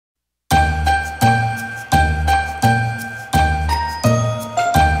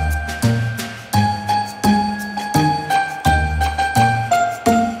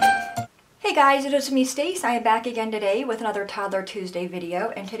guys, it is me, Stacy. I am back again today with another Toddler Tuesday video,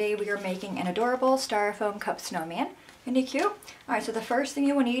 and today we are making an adorable styrofoam cup snowman. Isn't he cute? Alright, so the first thing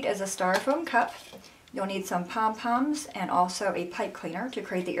you will need is a styrofoam cup. You'll need some pom-poms and also a pipe cleaner to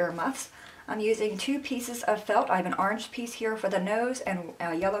create the earmuffs. I'm using 2 pieces of felt. I have an orange piece here for the nose and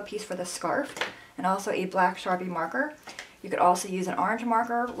a yellow piece for the scarf, and also a black Sharpie marker. You could also use an orange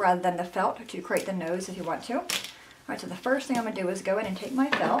marker rather than the felt to create the nose if you want to. Alright, so the first thing I'm going to do is go in and take my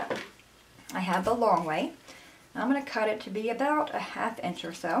felt. I have the long way. I'm going to cut it to be about a 1/2 inch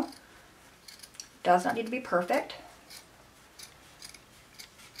or so. Does not need to be perfect.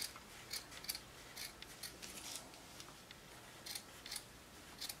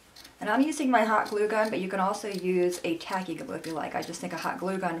 And I'm using my hot glue gun, but you can also use a tacky glue if you like. I just think a hot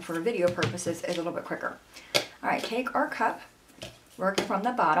glue gun for video purposes is a little bit quicker. Alright, take our cup, working from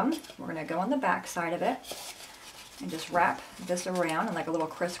the bottom. We're going to go on the back side of it and just wrap this around in like a little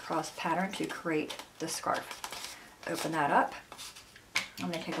crisscross pattern to create the scarf. Open that up. I'm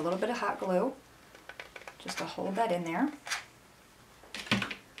going to take a little bit of hot glue just to hold that in there.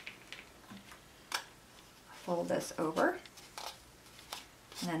 Fold this over.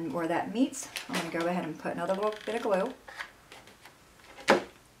 And then where that meets, I'm going to go ahead and put another little bit of glue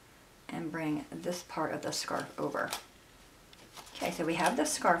and bring this part of the scarf over. Okay, so we have the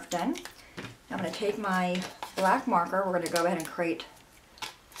scarf done. I'm going to take my black marker. We're going to go ahead and create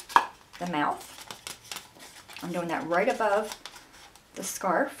the mouth. I'm doing that right above the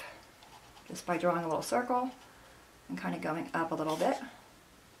scarf, just by drawing a little circle and kind of going up a little bit.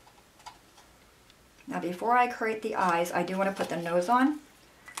 Now before I create the eyes, I do want to put the nose on.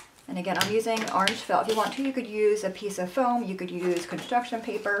 And again, I'm using orange felt. If you want to, you could use a piece of foam, you could use construction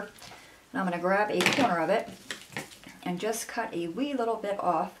paper. And I'm going to grab a corner of it and just cut a wee little bit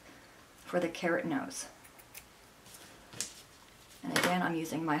off for the carrot nose. And again, I'm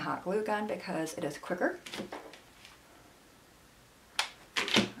using my hot glue gun because it is quicker.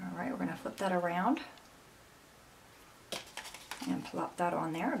 Alright, we're going to flip that around and plop that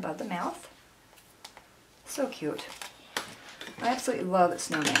on there above the mouth. So cute. I absolutely love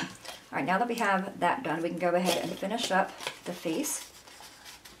Snowman. Alright, now that we have that done, we can go ahead and finish up the face.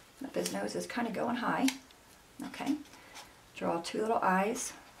 His nose is kind of going high. Okay. Draw 2 little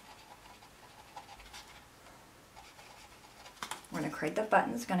eyes. We're going to create the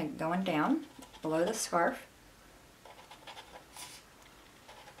buttons, going down below the scarf.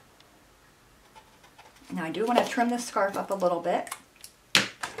 Now I do want to trim this scarf up a little bit.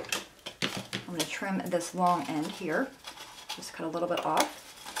 I'm going to trim this long end here. Just cut a little bit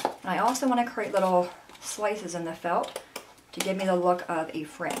off. And I also want to create little slices in the felt to give me the look of a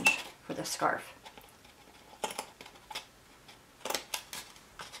fringe for the scarf.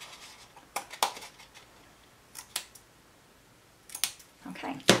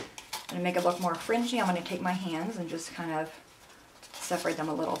 Okay, to make it look more fringy, I'm going to take my hands and just kind of separate them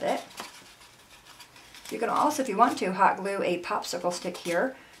a little bit. You can also, if you want to, hot glue a popsicle stick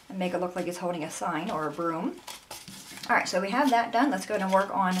here and make it look like it's holding a sign or a broom. Alright, so we have that done. Let's go ahead and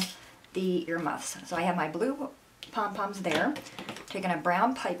work on the earmuffs. So I have my blue pom-poms there, taking a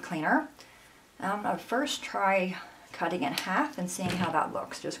brown pipe cleaner. I'm going to first try cutting in half and seeing how that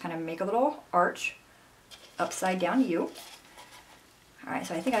looks. Just kind of make a little arch, upside down U. Alright,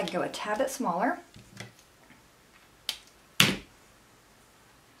 so I think I can go a tad bit smaller.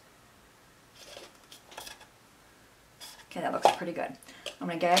 Okay, that looks pretty good. I'm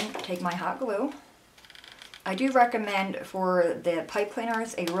going to again take my hot glue. I do recommend for the pipe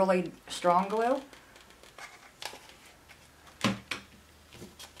cleaners a really strong glue. I'm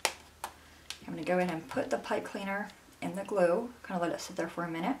going to go ahead and put the pipe cleaner in the glue, kind of let it sit there for a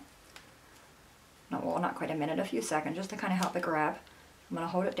minute. No, well, not quite a minute, a few seconds, just to kind of help it grab. I'm going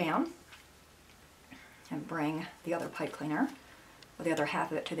to hold it down and bring the other pipe cleaner, or the other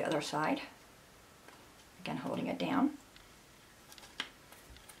half of it, to the other side. Again, holding it down.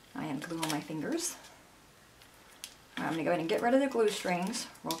 I am glue on my fingers. I'm going to go ahead and get rid of the glue strings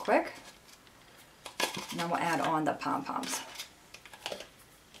real quick. And then we'll add on the pom-poms.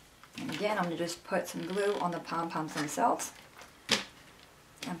 And again, I'm going to just put some glue on the pom-poms themselves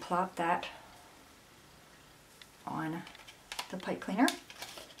and plop that on the pipe cleaner.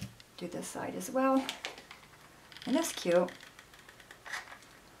 Do this side as well. And that's cute.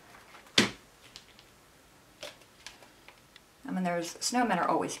 I mean, snowmen are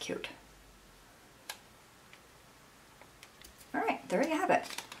always cute. Alright, there you have it.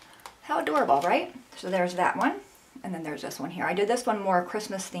 How adorable, right? So there's that one. And then there's this one here. I did this one more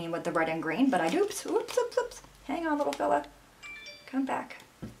Christmas theme with the red and green, but oops. Hang on, little fella. Come back.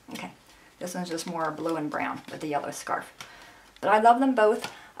 Okay. This one's just more blue and brown with the yellow scarf. But I love them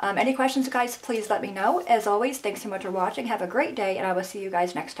both. Any questions, guys, please let me know. As always, thanks so much for watching. Have a great day, and I will see you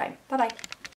guys next time. Bye-bye.